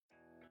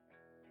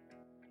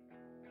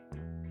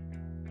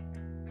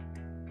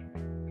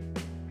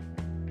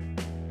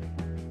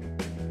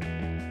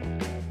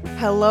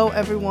Hello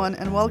everyone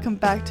and welcome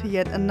back to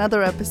yet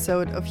another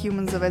episode of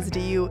Humans of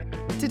SDU.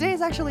 Today is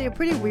actually a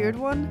pretty weird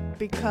one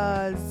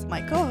because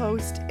my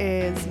co-host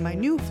is my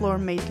new floor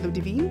mate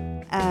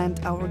Ludivine and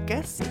our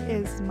guest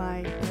is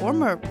my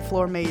former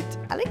floor mate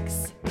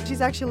Alex.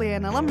 She's actually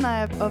an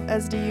alumni of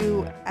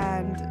SDU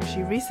and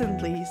she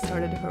recently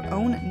started her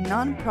own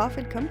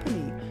non-profit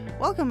company.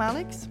 Welcome,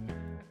 Alex.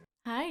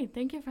 Hi,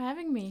 thank you for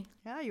having me.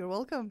 Yeah, you're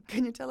welcome.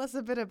 Can you tell us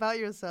a bit about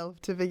yourself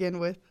to begin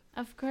with?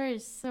 Of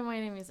course. So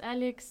my name is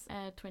Alex,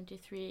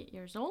 23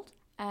 years old,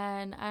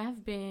 and I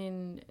have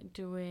been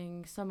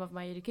doing some of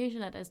my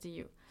education at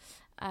SDU.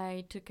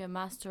 I took a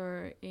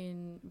master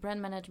in brand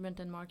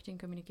management and marketing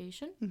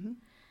communication. Mm-hmm.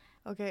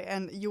 Okay,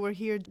 and you were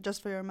here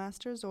just for your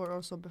master's or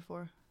also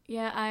before?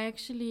 Yeah, I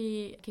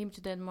actually came to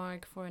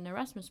Denmark for an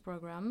Erasmus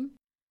program.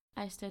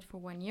 I stayed for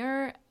 1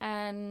 year,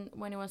 and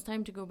when it was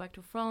time to go back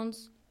to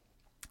France,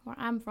 where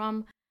I'm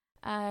from,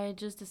 I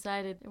just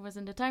decided it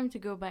wasn't the time to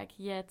go back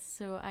yet,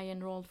 so I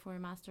enrolled for a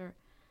master.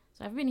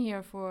 So I've been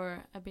here for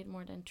a bit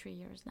more than 3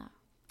 years now.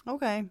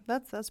 Okay,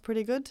 that's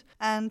pretty good.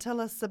 And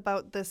tell us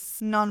about this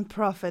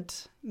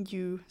non-profit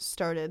you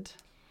started.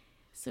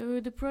 So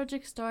the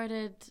project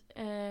started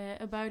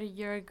about a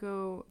year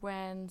ago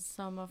when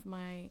some of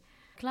my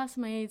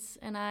classmates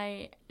and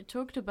I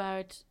talked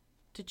about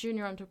the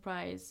Junior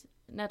Enterprise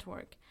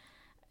Network.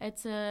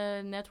 It's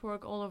a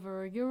network all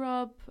over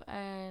Europe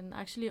and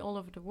actually all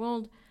over the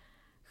world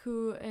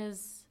who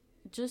is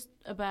just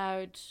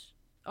about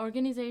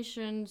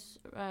organizations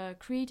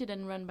created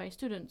and run by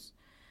students.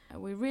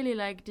 We really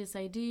like this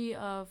idea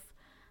of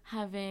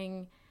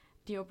having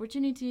the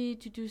opportunity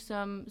to do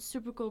some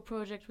super cool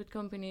projects with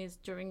companies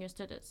during your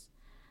studies.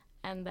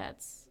 And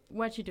that's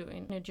what you do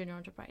in a junior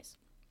enterprise.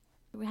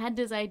 We had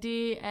this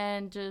idea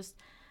and just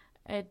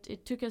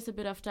it took us a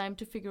bit of time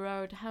to figure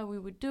out how we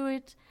would do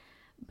it.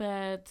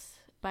 But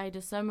by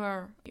the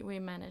summer, we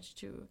managed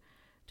to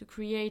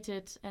create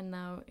it, and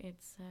now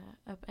it's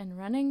up and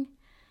running.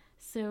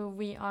 So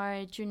we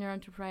are Junior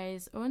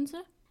Enterprise Odense,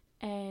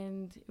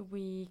 and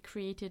we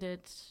created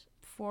it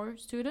for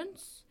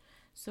students.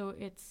 So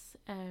it's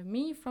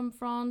me from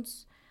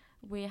France,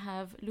 we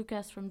have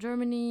Lucas from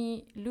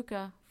Germany,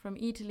 Luca from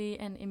Italy,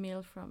 and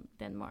Emil from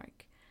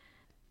Denmark.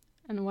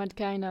 And what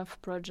kind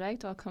of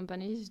project or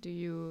companies do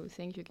you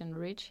think you can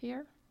reach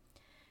here?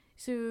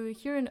 So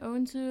here in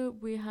Odense,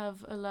 we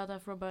have a lot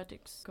of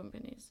robotics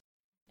companies.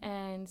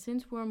 And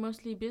since we're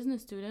mostly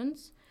business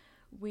students,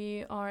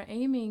 we are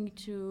aiming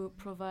to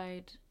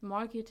provide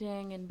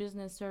marketing and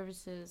business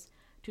services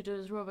to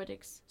those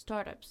robotics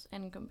startups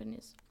and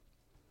companies.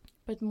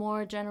 But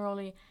more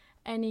generally,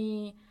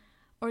 any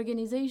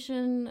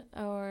organization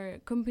or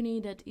company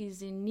that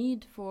is in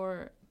need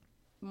for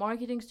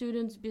marketing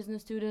students,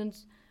 business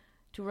students,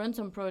 to run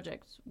some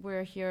projects,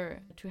 we're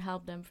here to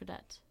help them for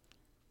that.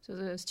 So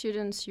the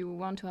students you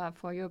want to have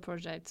for your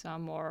projects are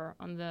more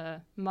on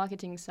the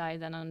marketing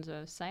side than on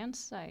the science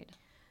side?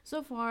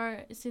 So far,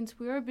 since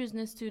we are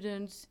business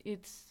students,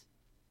 it's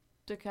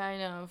the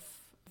kind of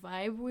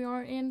vibe we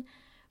are in,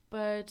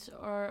 but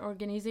our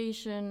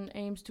organization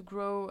aims to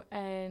grow,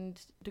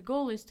 and the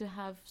goal is to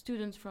have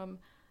students from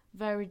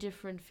very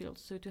different fields.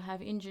 So to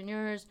have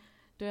engineers,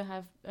 to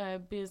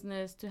have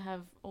business, to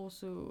have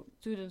also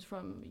students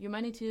from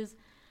humanities.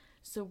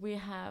 So we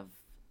have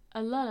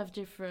a lot of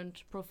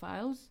different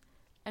profiles,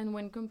 and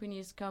when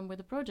companies come with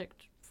a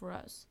project for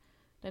us,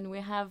 then we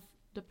have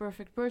the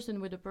perfect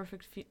person with the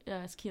perfect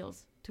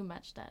skills to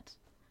match that.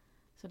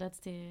 So that's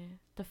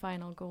the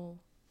final goal.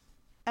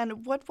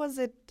 And what was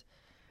it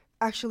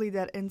actually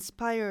that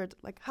inspired,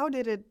 like how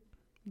did it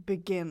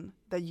begin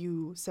that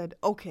you said,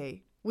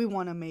 okay, we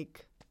want to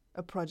make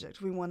a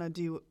project, we want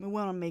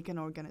to make an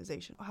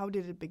organization? How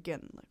did it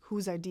begin? Like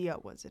whose idea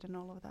was it and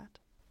all of that?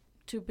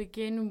 To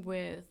begin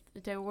with,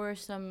 there were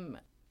some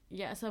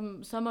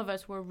of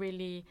us were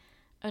really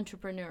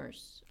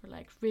entrepreneurs, or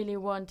like really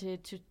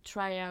wanted to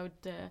try out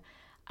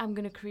I'm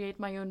going to create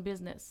my own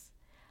business.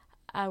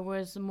 I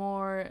was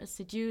more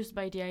seduced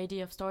by the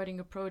idea of starting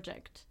a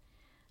project,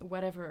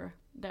 whatever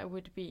that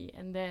would be.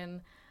 And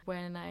then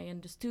when I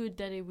understood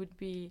that it would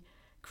be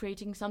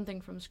creating something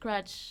from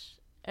scratch,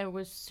 it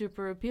was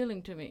super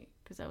appealing to me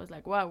because I was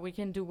like, wow, we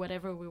can do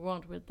whatever we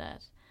want with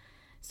that.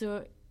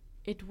 So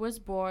it was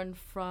born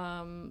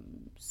from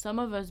some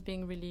of us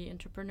being really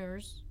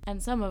entrepreneurs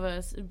and some of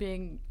us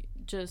being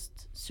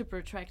just super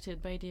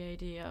attracted by the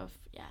idea of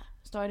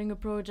starting a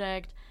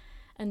project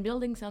and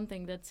building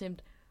something that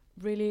seemed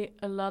really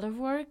a lot of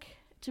work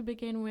to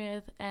begin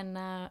with. And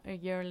now a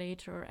year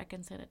later, I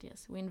can say that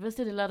yes, we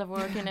invested a lot of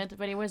work in it,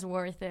 but it was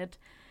worth it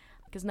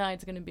because now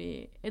it's gonna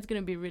be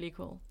really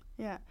cool.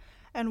 Yeah,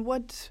 and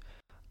well,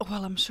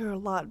 I'm sure a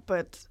lot,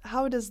 but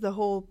how does the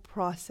whole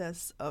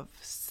process of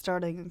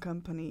starting a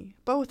company,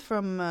 both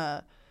from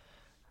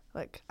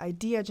like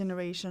idea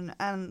generation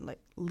and like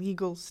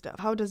legal stuff,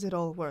 how does it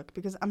all work?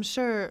 Because I'm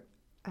sure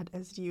at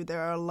SDU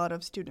there are a lot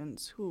of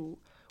students who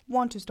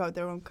want to start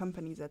their own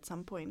companies at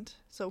some point.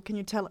 So can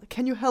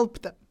you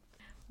help them?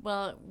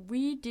 Well,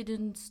 we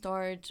didn't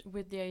start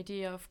with the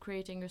idea of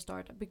creating a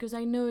startup because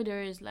I know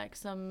there is like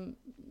some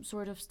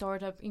sort of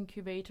startup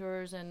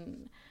incubators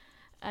and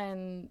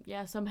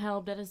yeah, some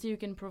help that SDU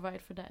can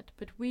provide for that.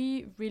 But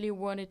we really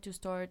wanted to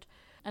start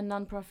a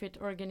non-profit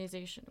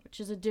organization, which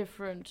is a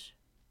different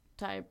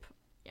type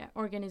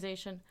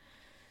organization.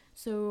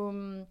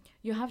 So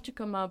you have to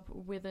come up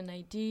with an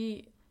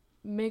idea,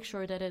 make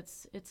sure that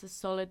it's a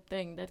solid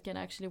thing that can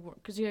actually work,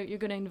 because you're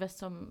going to invest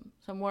some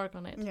work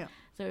on it. Yeah.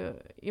 So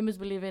you must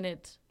believe in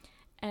it.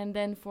 And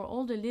then for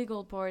all the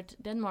legal part,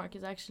 Denmark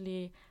is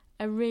actually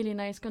a really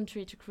nice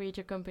country to create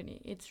your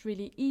company. It's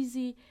really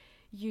easy.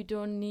 You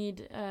don't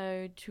need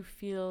to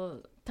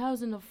fill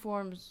thousands of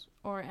forms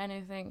or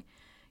anything.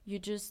 You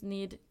just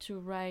need to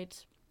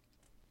write,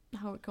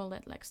 how we call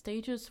that, like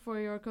stages for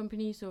your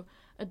company. So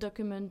a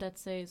document that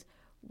says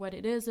what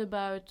it is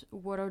about,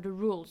 what are the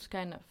rules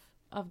kind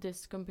of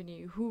this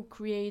company, who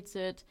creates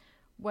it,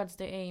 what's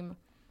the aim.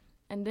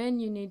 And then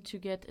you need to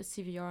get a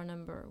CVR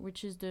number,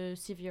 which is the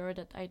CVR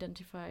that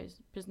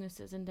identifies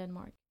businesses in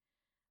Denmark.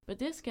 But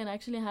this can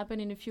actually happen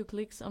in a few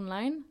clicks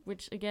online,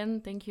 which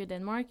again, thank you,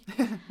 Denmark.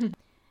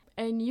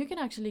 And you can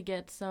actually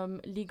get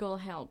some legal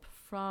help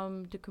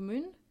from the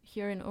commune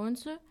here in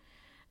Odense.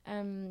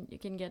 You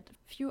can get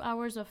a few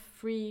hours of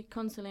free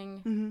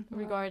counseling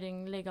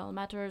regarding legal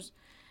matters.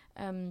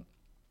 And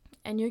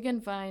you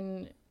can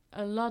find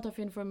a lot of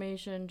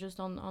information just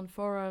on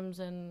forums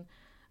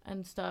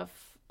and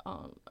stuff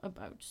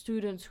about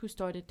students who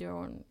started their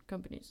own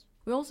companies.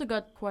 We also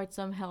got quite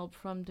some help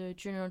from the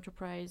Junior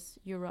Enterprise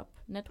Europe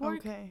network.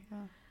 Okay,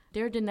 yeah.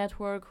 They're the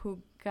network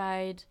who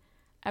guide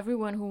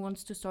everyone who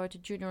wants to start a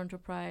junior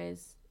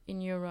enterprise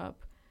in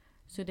Europe.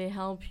 So they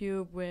help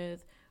you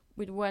with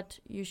what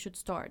you should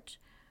start,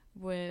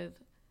 with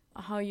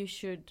how you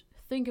should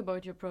think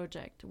about your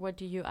project, what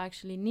do you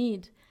actually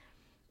need,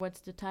 what's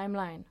the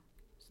timeline.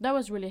 So that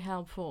was really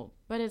helpful,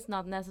 but it's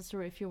not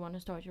necessary if you want to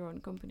start your own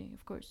company,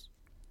 of course.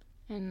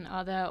 And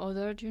are there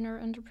other junior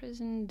enterprises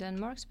in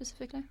Denmark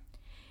specifically?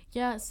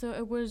 Yeah, so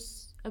it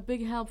was a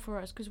big help for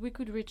us because we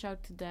could reach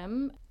out to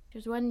them.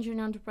 There's one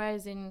junior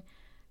enterprise in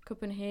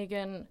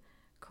Copenhagen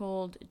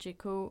called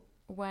JECO,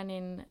 one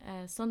in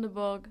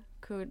Sonderborg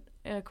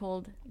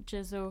called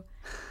JESO,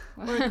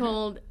 or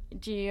called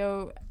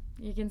GEO.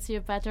 You can see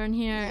a pattern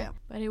here. Yeah.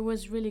 But it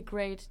was really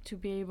great to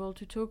be able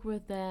to talk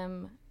with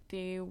them.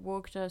 They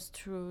walked us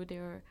through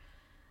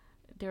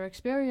their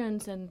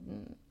experience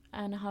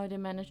and how they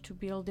managed to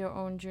build their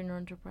own junior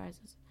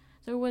enterprises.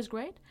 So it was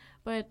great,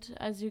 but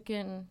as you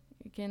can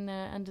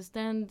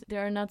understand,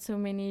 there are not so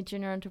many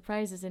junior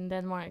enterprises in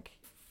Denmark.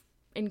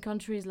 In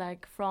countries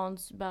like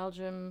France,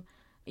 Belgium,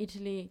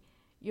 Italy,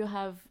 you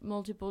have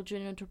multiple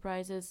junior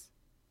enterprises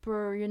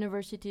per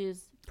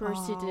universities, per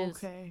cities.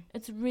 Okay.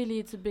 It's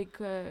a big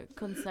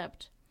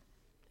concept.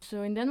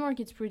 So in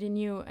Denmark, it's pretty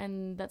new,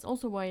 and that's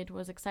also why it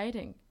was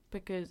exciting,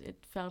 because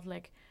it felt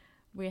like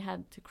we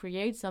had to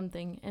create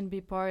something and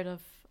be part of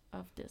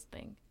this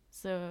thing.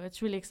 So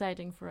it's really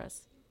exciting for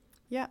us.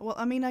 Yeah, well,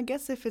 I mean, I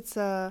guess if it's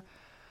a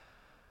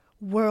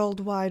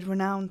worldwide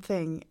renowned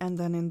thing, and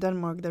then in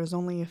Denmark there's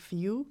only a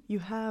few, you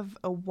have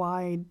a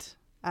wide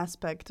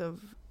aspect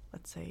of,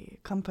 let's say,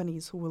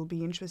 companies who will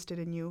be interested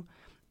in you.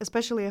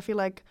 Especially, I feel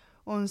like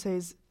Odense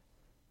is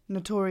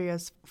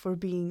notorious for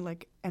being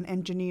like an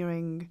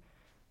engineering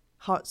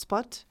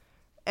hotspot.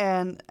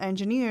 And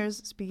engineers,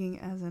 speaking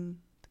as a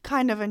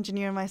kind of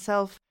engineer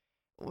myself,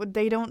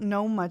 they don't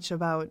know much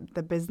about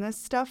the business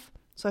stuff.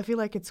 So I feel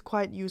like it's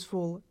quite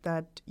useful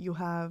that you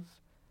have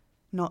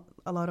not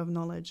a lot of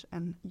knowledge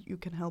and you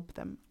can help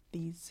them,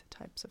 these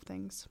types of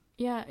things.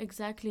 Yeah,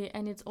 exactly.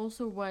 And it's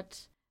also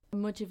what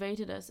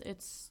motivated us.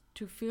 It's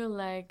to feel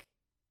like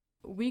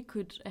we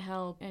could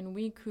help and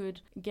we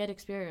could get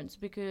experience,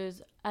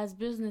 because as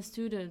business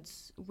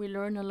students, we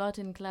learn a lot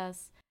in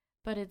class,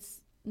 but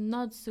it's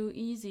not so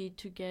easy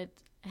to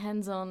get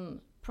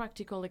hands-on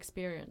practical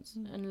experience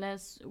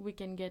unless we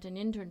can get an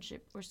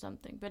internship or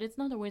something. But it's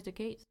not always the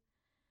case.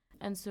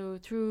 And so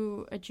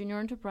through a junior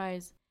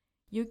enterprise,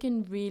 you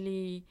can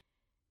really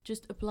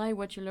just apply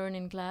what you learn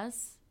in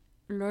class,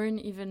 learn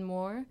even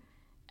more.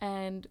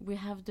 And we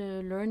have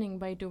the learning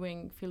by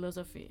doing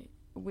philosophy.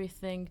 We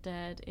think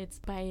that it's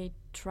by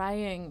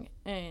trying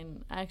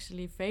and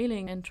actually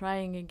failing and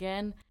trying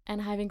again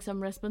and having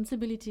some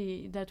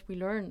responsibility that we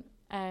learn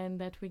and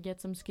that we get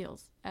some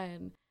skills.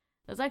 And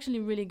that's actually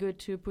really good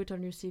to put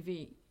on your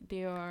CV.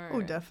 They are...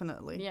 Oh,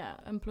 definitely. Yeah,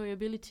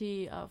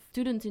 employability of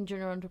students in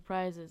junior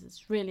enterprises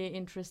is really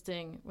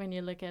interesting when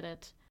you look at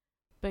it,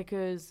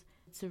 because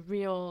it's a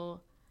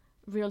real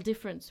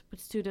difference with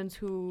students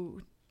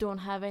who don't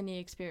have any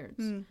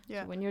experience.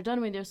 Yeah. So when you're done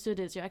with your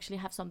studies, you actually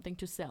have something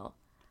to sell.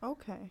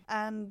 Okay.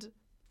 And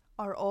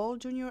are all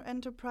junior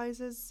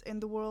enterprises in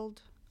the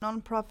world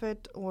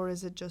non-profit, or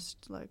is it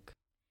just like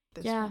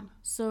this one?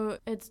 So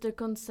it's the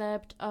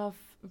concept of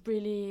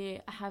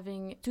really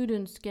having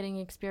students getting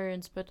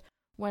experience, but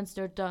once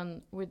they're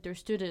done with their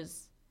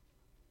studies,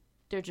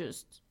 they're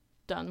just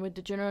done with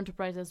the junior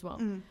enterprise as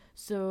well.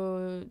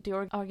 So the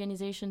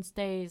organization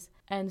stays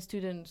and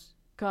students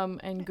come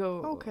and go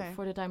Okay.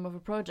 for the time of a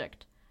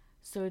project.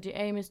 So the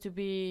aim is to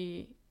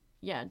be,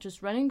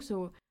 just running.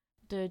 So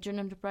the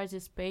junior enterprise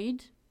is paid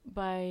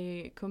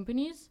by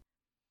companies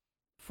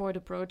for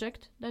the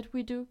project that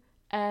we do,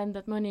 and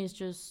that money is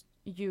just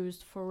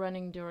used for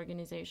running the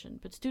organization.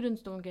 But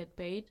students don't get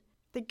paid.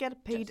 They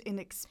get paid in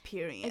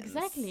experience.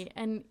 Exactly,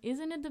 and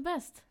isn't it the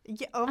best?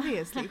 Yeah,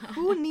 obviously.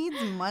 Who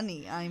needs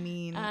money? I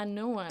mean,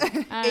 No one.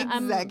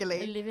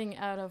 Exactly. I'm living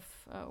out of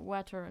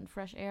water and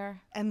fresh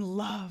air. and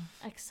love.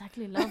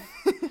 Exactly, love.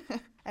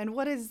 And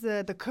what is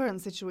the current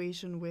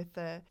situation with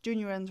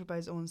Junior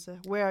Enterprise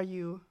ONSE? Where are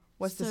you?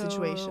 What's the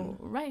situation?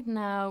 Right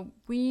now,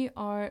 we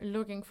are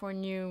looking for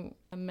new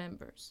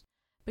members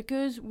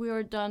because we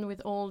are done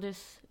with all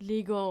this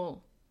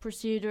legal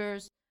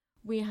procedures.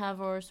 We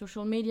have our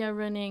social media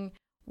running.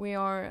 We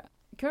are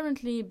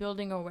currently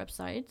building our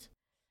website,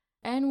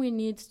 and we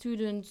need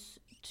students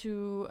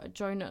to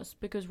join us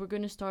because we're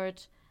going to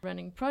start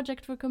running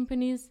project for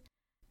companies.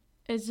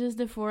 It's just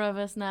the 4 of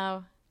us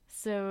now.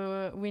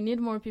 So we need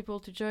more people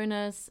to join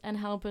us and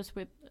help us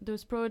with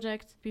those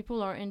projects.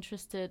 People are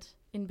interested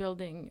in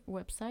building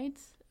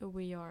websites.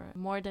 We are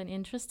more than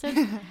interested.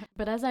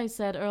 But as I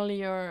said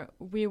earlier,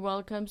 we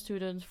welcome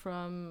students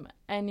from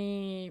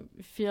any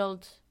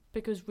field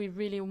because we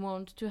really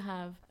want to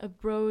have a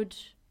broad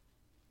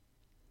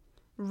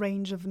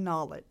Range of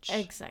knowledge.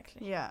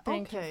 Exactly. Yeah,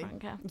 Thank okay. you,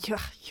 Franca. Yeah,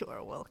 you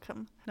are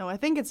welcome. No, I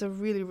think it's a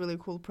really, really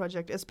cool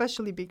project,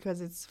 especially because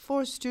it's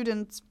for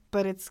students,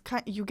 but it's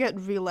you get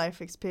real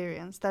life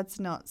experience. That's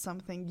not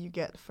something you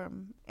get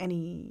from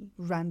any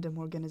random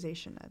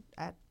organization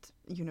at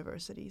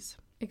universities.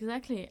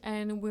 Exactly.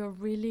 And we're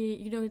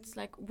really, it's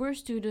like we're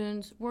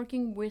students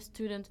working with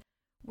students.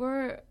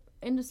 We're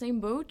in the same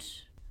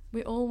boat.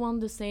 We all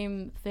want the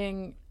same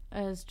thing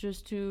as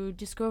just to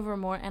discover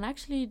more and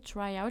actually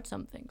try out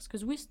some things.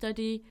 Because we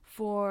study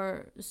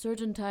for a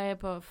certain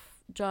type of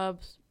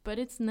jobs, but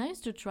it's nice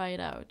to try it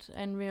out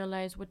and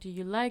realize what do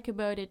you like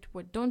about it,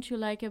 what don't you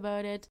like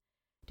about it.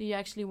 Do you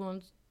actually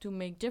want to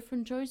make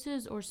different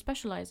choices or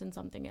specialize in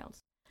something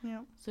else?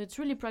 Yeah. So it's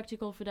really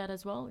practical for that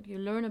as well. You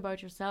learn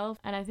about yourself,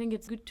 and I think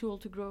it's a good tool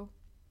to grow.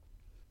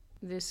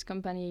 This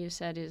company you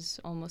said is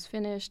almost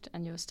finished,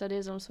 and your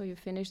studies also, you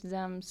finished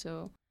them.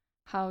 So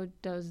how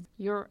does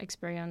your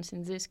experience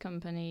in this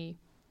company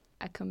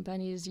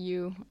accompanies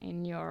you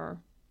in your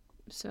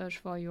search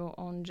for your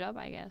own job,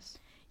 I guess?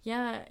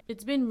 Yeah,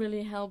 it's been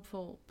really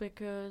helpful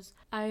because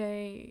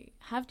I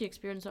have the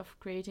experience of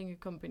creating a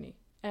company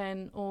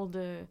and all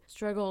the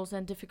struggles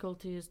and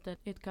difficulties that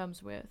it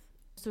comes with.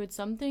 So it's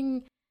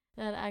something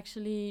that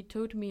actually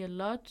taught me a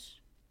lot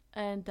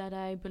and that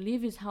I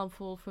believe is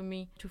helpful for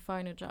me to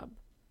find a job,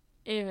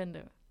 even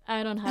though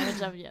I don't have a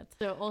job yet.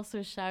 So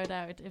also shout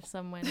out if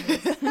someone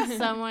is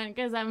someone,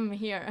 because I'm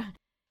here.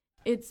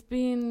 It's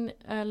been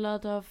a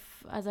lot of,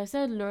 as I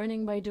said,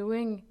 learning by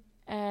doing,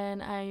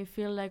 and I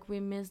feel like we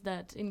missed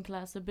that in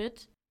class a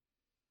bit.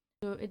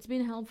 So it's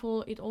been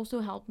helpful. It also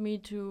helped me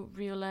to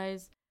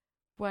realize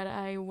what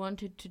I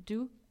wanted to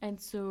do,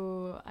 and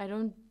so I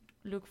don't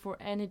look for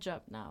any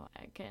job now.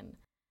 I can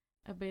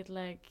a bit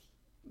like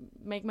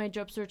make my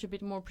job search a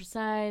bit more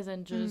precise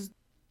and just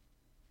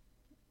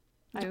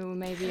Are you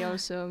maybe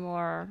also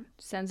more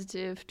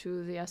sensitive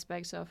to the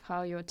aspects of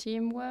how your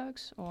team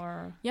works,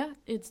 or? Yeah,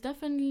 it's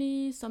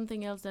definitely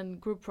something else than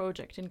group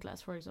project in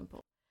class, for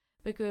example.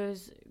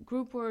 Because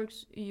group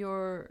works,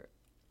 you're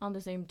on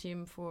the same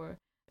team for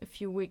a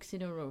few weeks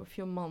in a row, a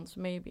few months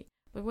maybe.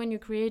 But when you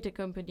create a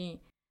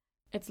company,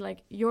 it's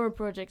like your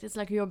project, it's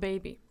like your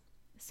baby.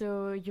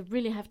 So you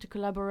really have to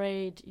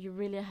collaborate, you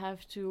really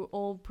have to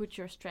all put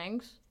your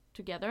strengths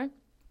together.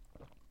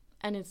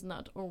 And it's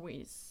not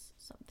always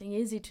something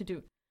easy to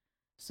do.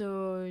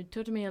 So it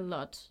taught me a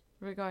lot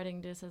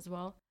regarding this as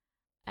well.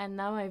 And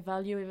now I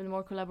value even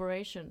more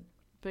collaboration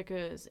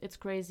because it's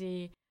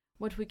crazy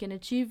what we can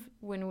achieve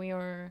when we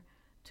are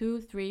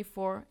 2, 3,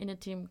 4 in a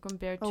team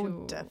compared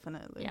to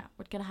definitely. Yeah,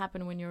 what can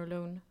happen when you're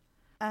alone.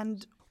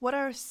 And what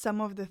are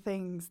some of the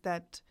things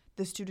that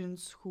the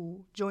students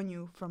who join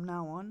you from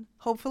now on,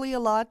 hopefully a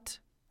lot,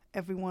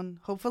 everyone,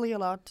 hopefully a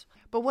lot,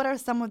 but what are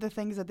some of the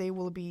things that they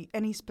will be,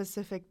 any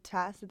specific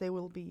tasks that they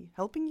will be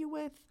helping you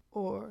with?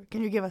 Or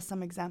can you give us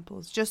some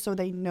examples just so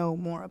they know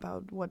more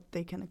about what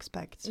they can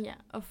expect? Yeah,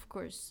 of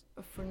course.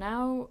 For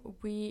now,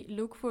 we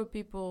look for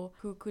people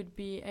who could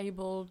be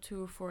able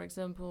to, for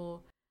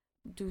example,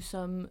 do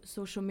some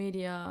social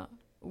media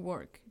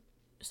work.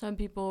 Some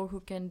people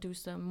who can do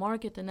some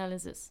market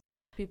analysis.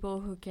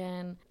 People who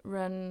can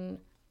run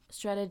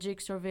strategic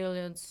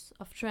surveillance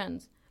of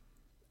trends.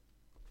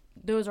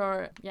 Those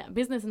are,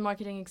 business and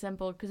marketing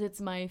example because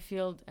it's my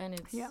field and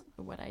it's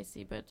what I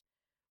see. But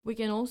we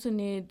can also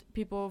need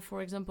people,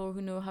 for example,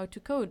 who know how to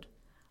code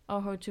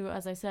or how to,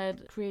 as I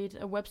said, create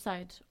a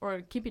website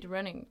or keep it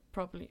running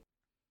properly.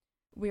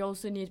 We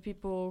also need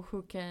people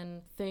who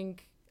can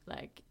think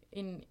like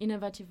in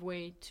innovative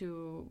way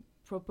to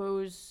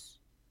propose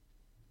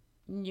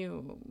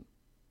new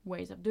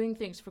ways of doing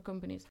things for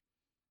companies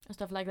and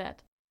stuff like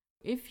that.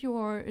 If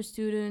you're a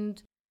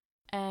student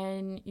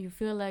and you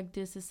feel like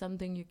this is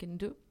something you can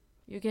do,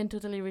 you can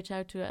totally reach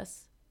out to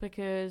us,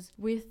 because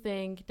we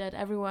think that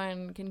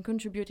everyone can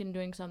contribute in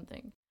doing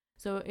something.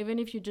 So even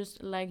if you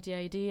just like the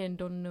idea and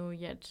don't know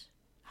yet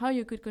how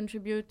you could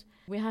contribute,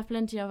 we have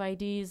plenty of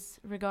ideas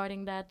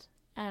regarding that,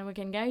 and we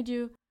can guide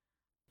you,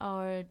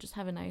 or just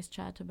have a nice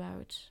chat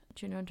about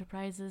junior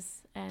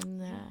enterprises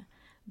and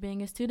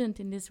being a student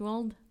in this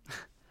world.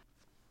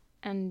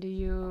 And do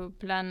you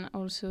plan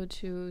also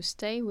to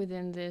stay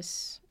within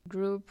this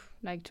group,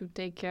 like to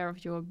take care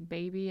of your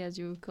baby, as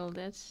you called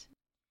it?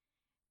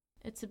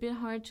 It's a bit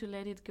hard to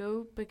let it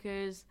go,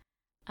 because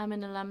I'm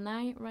an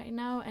alumni right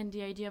now, and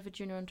the idea of a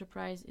junior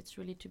enterprise is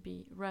really to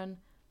be run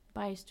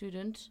by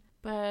students.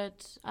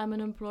 But I'm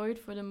unemployed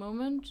for the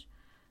moment,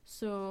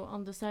 so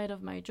on the side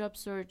of my job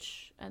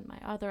search and my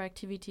other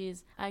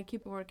activities, I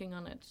keep working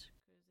on it.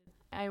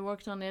 I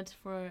worked on it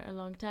for a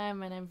long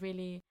time, and I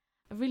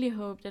really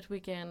hope that we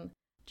can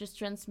just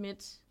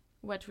transmit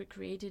what we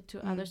created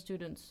to other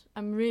students.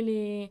 I'm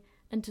really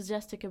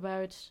enthusiastic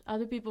about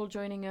other people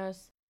joining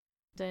us.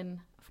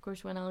 Then, of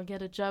course, when I'll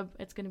get a job,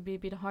 it's going to be a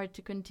bit hard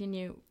to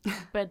continue.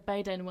 But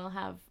by then, we'll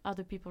have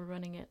other people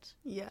running it.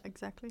 Yeah,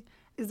 exactly.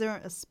 Is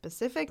there a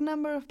specific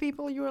number of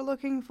people you are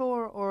looking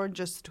for, or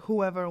just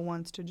whoever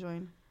wants to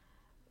join?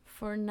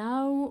 For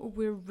now,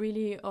 we're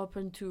really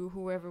open to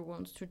whoever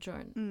wants to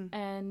join.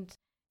 And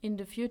in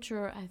the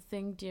future, I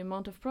think the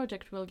amount of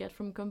project we'll get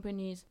from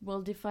companies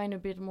will define a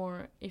bit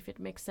more if it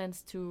makes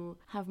sense to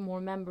have more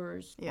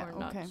members or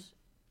not. Okay.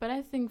 But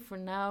I think for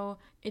now,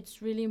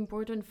 it's really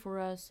important for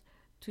us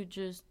to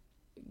just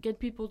get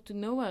people to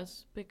know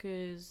us,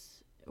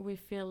 because we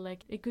feel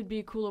like it could be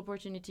a cool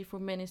opportunity for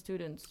many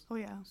students. Oh,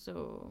 yeah.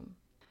 So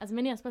as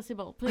many as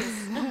possible,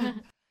 please.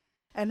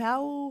 And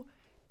how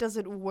does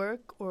it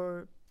work,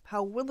 or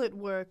how will it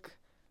work,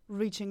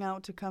 reaching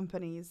out to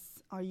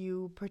companies? Are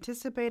you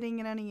participating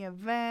in any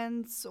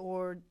events,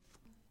 or?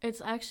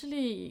 It's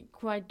actually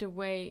quite the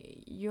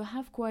way. You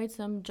have quite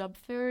some job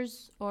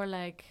fairs or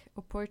like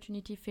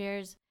opportunity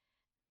fairs.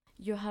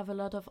 You have a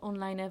lot of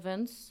online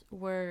events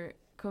where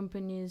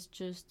companies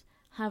just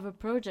have a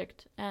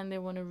project and they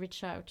want to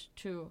reach out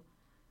to,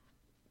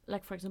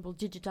 like, for example,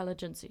 digital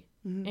agency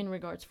in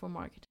regards for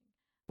marketing.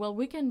 Well,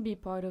 we can be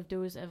part of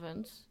those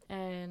events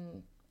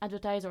and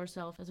advertise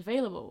ourselves as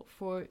available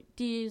for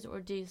these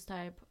or this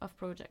type of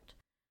project.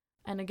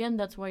 And again,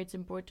 that's why it's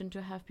important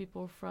to have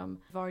people from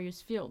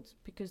various fields,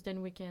 because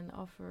then we can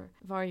offer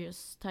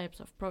various types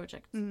of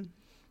projects.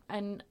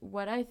 And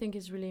what I think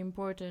is really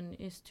important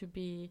is to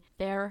be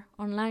there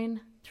online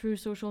through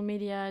social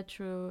media,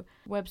 through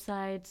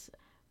websites,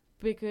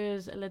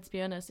 because let's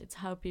be honest, it's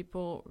how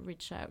people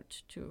reach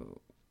out to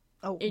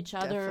each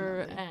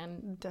other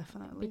and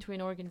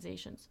between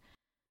organizations.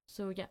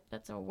 So yeah,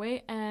 that's our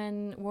way.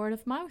 And word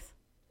of mouth,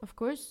 of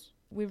course.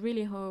 We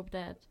really hope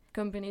that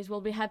companies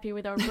will be happy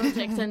with our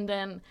projects and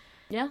then,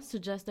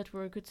 suggest that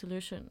we're a good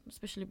solution,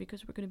 especially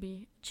because we're going to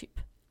be cheap.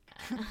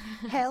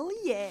 Hell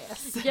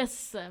yes.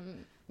 Yes.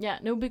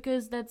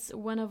 Because that's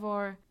one of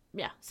our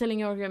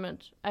selling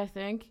argument, I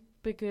think,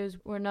 because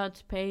we're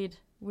not paid.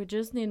 We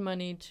just need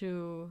money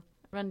to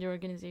run the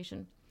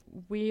organization.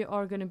 We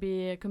are going to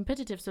be a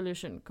competitive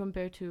solution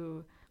compared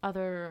to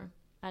other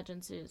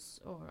agencies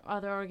or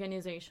other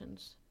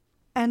organizations.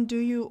 And do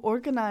you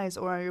organize,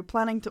 or are you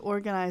planning to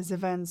organize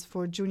events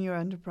for junior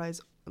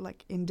enterprise,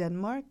 like in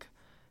Denmark?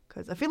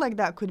 Because I feel like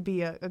that could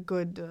be a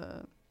good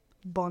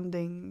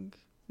bonding,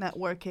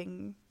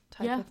 networking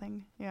type of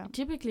thing. Yeah.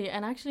 Typically,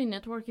 and actually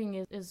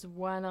networking is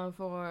one of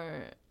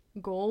our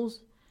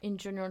goals in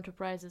junior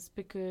enterprises,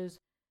 because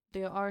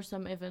there are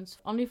some events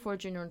only for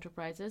junior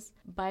enterprises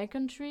by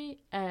country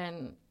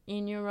and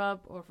in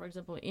Europe, or for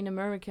example in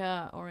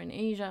America or in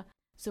Asia.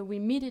 So we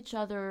meet each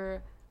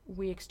other,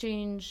 we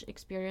exchange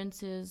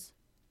experiences,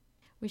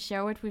 we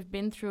share what we've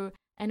been through,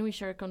 and we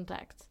share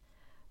contacts,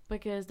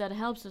 because that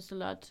helps us a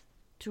lot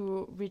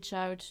to reach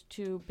out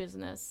to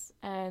business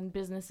and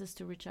businesses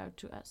to reach out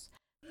to us.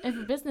 If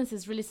a business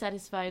is really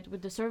satisfied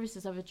with the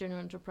services of a junior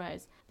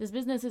enterprise, this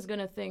business is going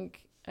to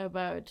think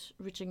about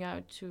reaching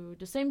out to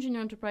the same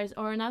junior enterprise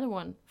or another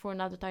one for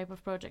another type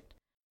of project.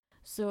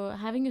 So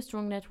having a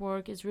strong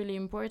network is really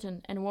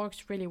important and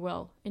works really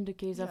well in the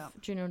case of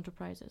junior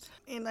enterprises.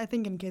 And I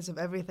think in case of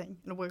everything,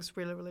 it works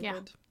really, really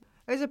good.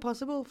 Is it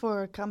possible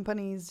for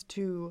companies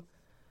to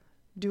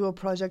do a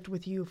project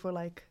with you for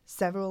like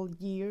several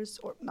years,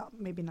 or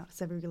maybe not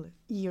several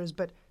years,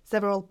 but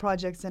several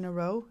projects in a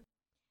row?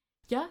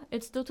 Yeah,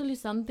 it's totally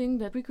something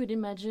that we could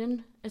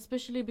imagine,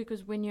 especially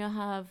because when you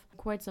have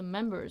quite some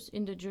members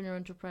in the junior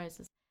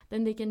enterprises,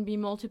 then they can be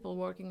multiple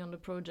working on the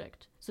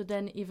project. So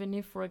then even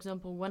if, for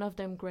example, one of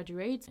them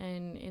graduates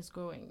and is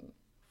going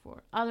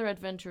for other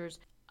adventures,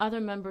 other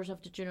members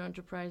of the junior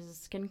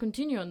enterprises can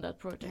continue on that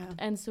project. Yeah.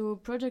 And so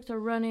projects are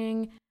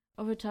running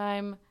over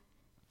time.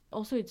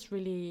 Also, it's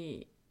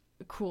really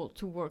cool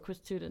to work with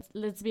students.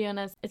 Let's be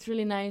honest, it's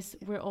really nice.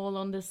 We're all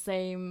on the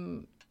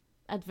same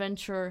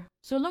adventure.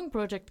 So long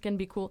project can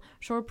be cool.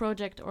 Short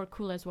project are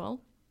cool as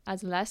well.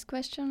 As a last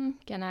question,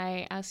 can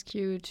I ask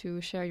you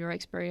to share your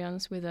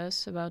experience with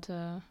us about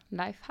a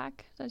life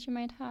hack that you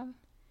might have?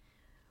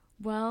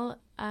 Well,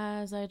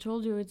 as I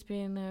told you, it's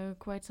been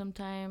quite some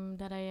time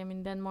that I am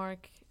in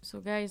Denmark. So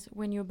guys,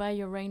 when you buy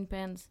your rain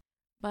pants,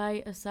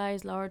 buy a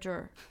size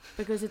larger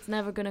because it's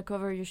never gonna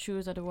cover your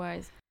shoes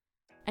otherwise.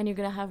 And you're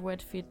gonna have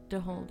wet feet the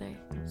whole day.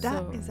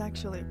 That is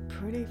actually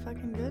pretty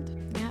fucking good.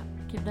 Yeah,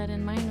 keep that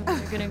in mind when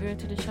you're gonna go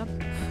to the shop.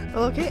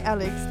 Well, okay,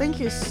 Alex, thank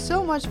you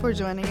so much for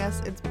joining us.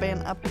 It's been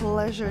a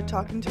pleasure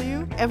talking to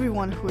you.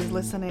 Everyone who is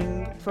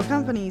listening, for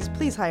companies,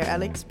 please hire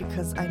Alex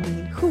because, I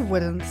mean, who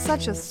wouldn't?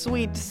 Such a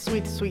sweet,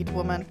 sweet, sweet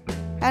woman.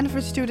 And for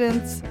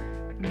students,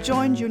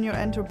 join Junior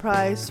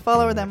Enterprise,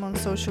 follow them on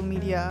social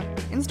media,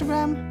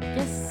 Instagram,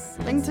 Yes,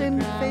 LinkedIn,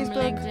 Instagram,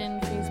 Facebook.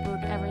 LinkedIn,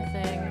 Facebook,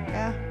 everything.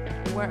 Yeah,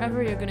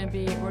 Wherever you're gonna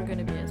be, we're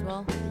gonna be as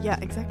well. yeah,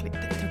 exactly.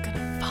 They're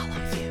gonna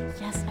follow you.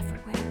 Yes,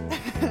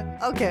 everywhere.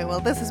 Okay, well,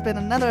 this has been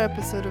another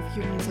episode of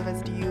Humans of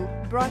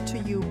SDU, brought to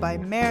you by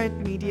Merit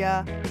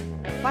Media.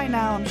 By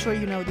now, I'm sure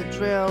you know the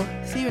drill.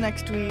 See you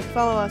next week.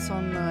 Follow us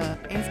on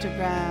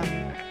Instagram,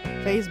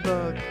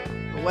 Facebook,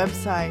 the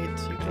website.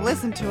 You can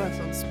listen to us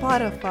on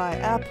Spotify,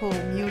 Apple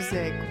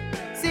Music.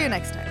 See you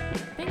next time.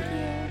 Thank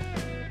you.